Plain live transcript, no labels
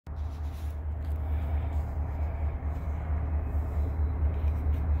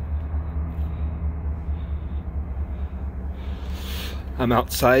I'm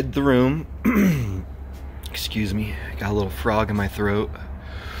outside the room. Excuse me, I got a little frog in my throat.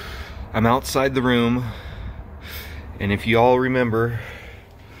 I'm outside the room, and if you all remember,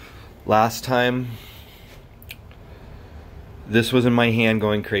 last time, this was in my hand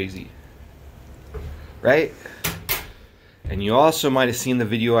going crazy, right? And you also might have seen the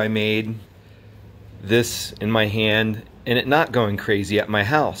video I made, this in my hand, and it not going crazy at my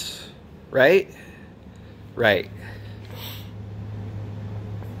house, right? Right.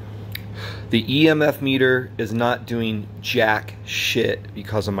 The EMF meter is not doing jack shit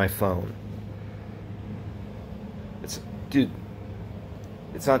because of my phone. Dude,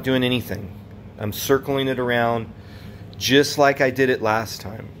 it's not doing anything. I'm circling it around just like I did it last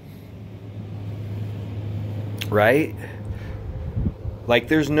time. Right? Like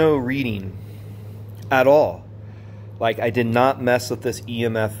there's no reading at all. Like I did not mess with this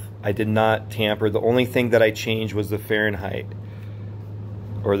EMF. I did not tamper. The only thing that I changed was the Fahrenheit.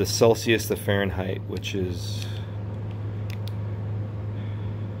 Or the Celsius to Fahrenheit, which is...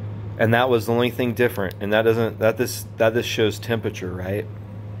 And that was the only thing different. And that doesn't... This shows temperature, right?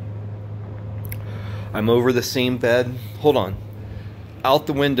 I'm over the same bed. Hold on. Out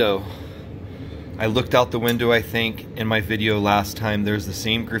the window. I looked out the window, I think, in my video last time. There's the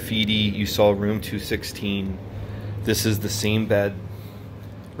same graffiti. You saw room 216. This is the same bed.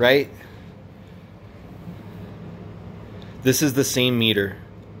 Right? This is the same meter.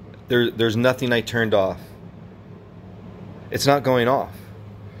 There's nothing I turned off. It's not going off.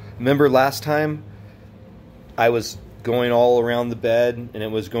 Remember last time I was going all around the bed and it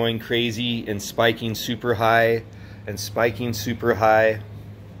was going crazy and spiking super high and spiking super high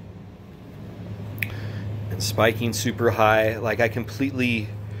and spiking super high. Like I completely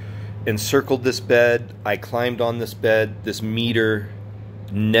encircled this bed. I climbed on this bed. This meter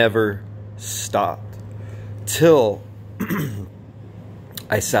never stopped till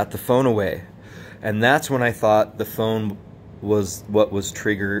I sat the phone away, and that's when I thought the phone was what was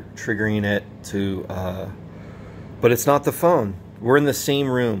triggering it to, but it's not the phone. We're in the same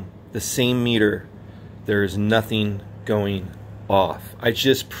room, the same meter. There's nothing going off. I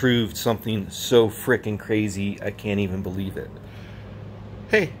just proved something so freaking crazy, I can't even believe it.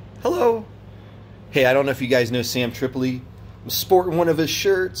 Hey, hello. Hey, I don't know if you guys know Sam Tripoli. I'm sporting one of his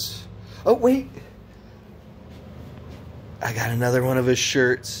shirts. Oh, wait. I got another one of his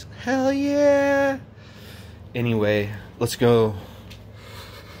shirts. Hell yeah. Anyway, let's go.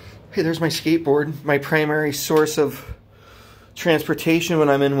 Hey, there's my skateboard. My primary source of transportation when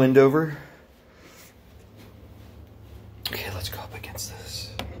I'm in Wendover. Okay, let's go up against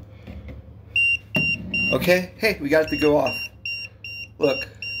this. Okay, hey, we got it to go off. Look.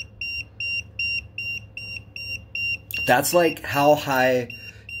 That's like how high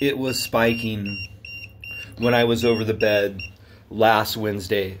it was spiking when I was over the bed last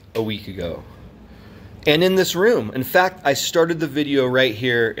Wednesday, a week ago. And in this room. In fact, I started the video right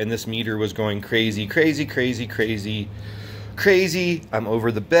here and this meter was going crazy, crazy, crazy, crazy, crazy. I'm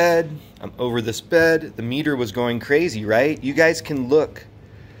over the bed. I'm over this bed. The meter was going crazy, right? You guys can look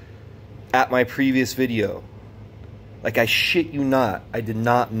at my previous video. Like I shit you not, I did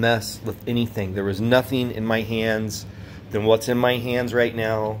not mess with anything. There was nothing in my hands than what's in my hands right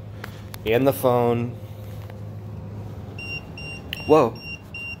now and the phone. Whoa.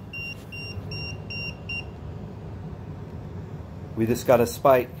 We just got a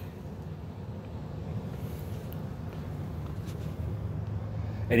spike.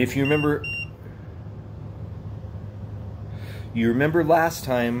 And if you remember last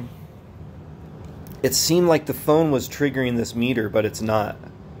time, it seemed like the phone was triggering this meter, but it's not.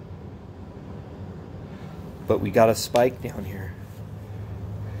 But we got a spike down here.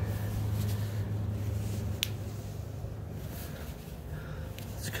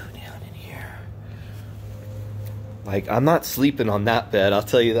 Like, I'm not sleeping on that bed, I'll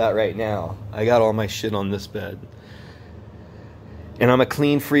tell you that right now. I got all my shit on this bed. And I'm a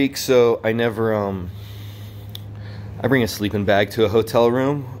clean freak, so I never, I bring a sleeping bag to a hotel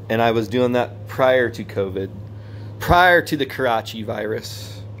room, and I was doing that prior to COVID. Prior to the Karachi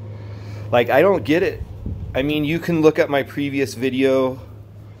virus. Like, I don't get it. I mean, you can look at my previous video,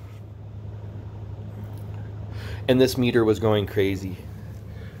 and this meter was going crazy.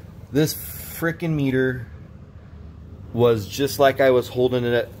 This frickin' meter was just like I was holding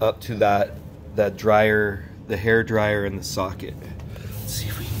it up to that dryer, the hair dryer in the socket. Let's see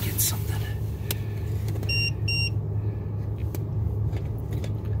if we can get something.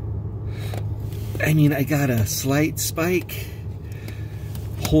 I mean, I got a slight spike,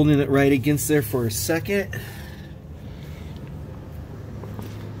 holding it right against there for a second.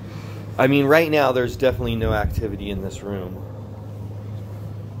 I mean, right now there's definitely no activity in this room.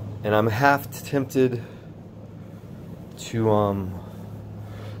 And I'm half tempted to, I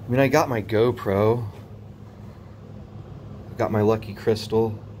mean, I got my GoPro. I got my lucky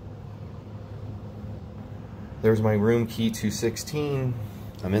crystal. There's my room key 216.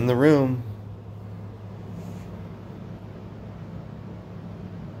 I'm in the room.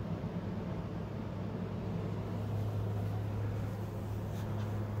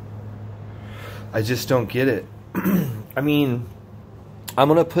 I just don't get it. I mean, I'm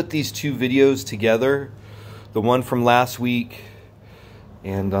gonna put these two videos together, the one from last week,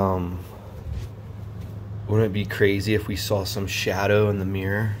 and wouldn't it be crazy if we saw some shadow in the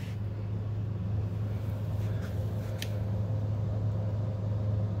mirror?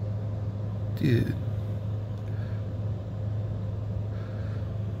 Dude,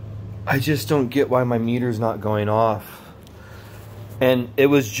 I just don't get why my meter's not going off. And it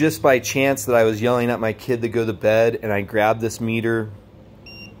was just by chance that I was yelling at my kid to go to bed, and I grabbed this meter.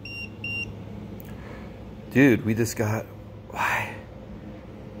 Dude, we just got... Why?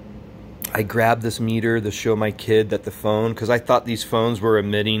 I grabbed this meter to show my kid that the phone... Because I thought these phones were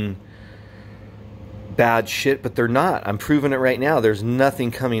emitting bad shit, but they're not. I'm proving it right now. There's nothing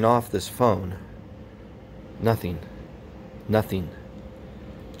coming off this phone. Nothing. Nothing.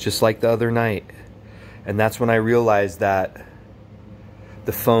 Just like the other night. And that's when I realized that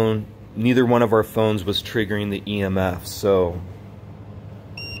the phone, neither one of our phones was triggering the EMF, so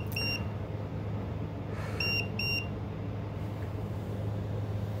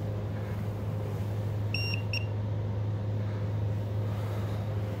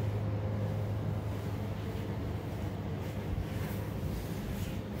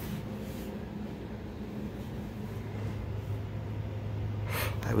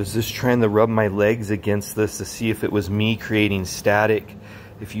I was just trying to rub my legs against this to see if it was me creating static.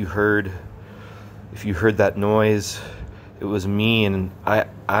 If you heard that noise, it was me, and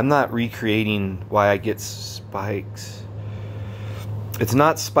I'm not recreating why I get spikes. It's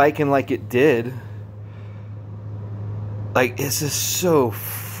not spiking like it did. Like, it's just so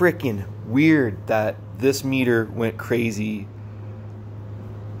freaking weird that this meter went crazy.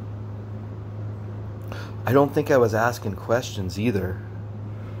 I don't think I was asking questions either.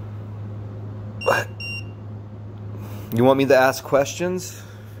 But you want me to ask questions?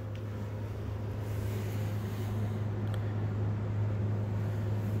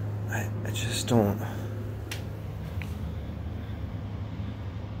 I just don't.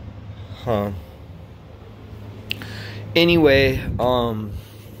 Huh. Anyway,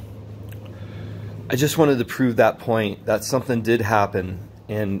 I just wanted to prove that point, that something did happen,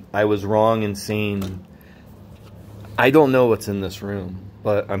 and I was wrong in saying I don't know what's in this room,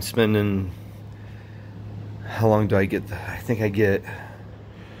 but I'm spending... How long do I get? I think I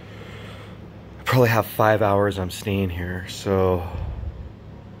probably have 5 hours I'm staying here, so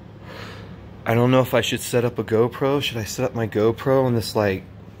I don't know if I should set up a GoPro. Should I set up my GoPro and just like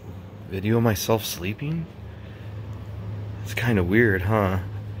video myself sleeping? It's kind of weird, huh?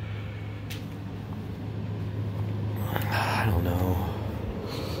 I don't know.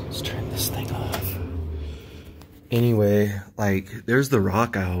 Let's turn this thing off. Anyway, like, there's the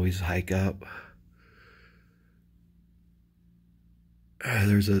rock I always hike up.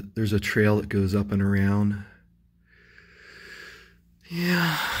 There's a trail that goes up and around.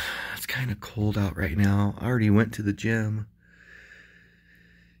 Yeah, it's kind of cold out right now. I already went to the gym.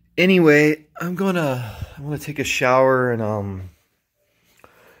 Anyway, I'm gonna take a shower and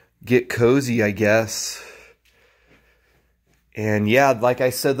get cozy, I guess. And yeah, like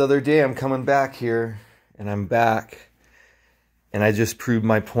I said the other day, I'm coming back here, and I'm back. And I just proved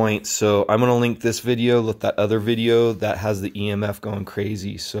my point. So I'm going to link this video with that other video that has the EMF going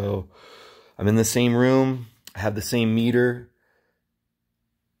crazy. So I'm in the same room. I have the same meter.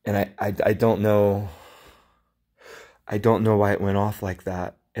 And I don't know. I don't know why it went off like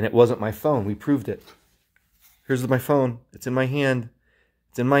that. And it wasn't my phone. We proved it. Here's my phone. It's in my hand.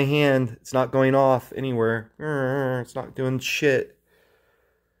 It's in my hand. It's not going off anywhere. It's not doing shit.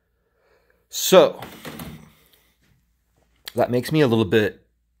 So that makes me a little bit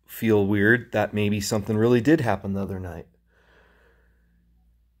feel weird that maybe something really did happen the other night.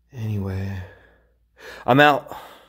 Anyway, I'm out.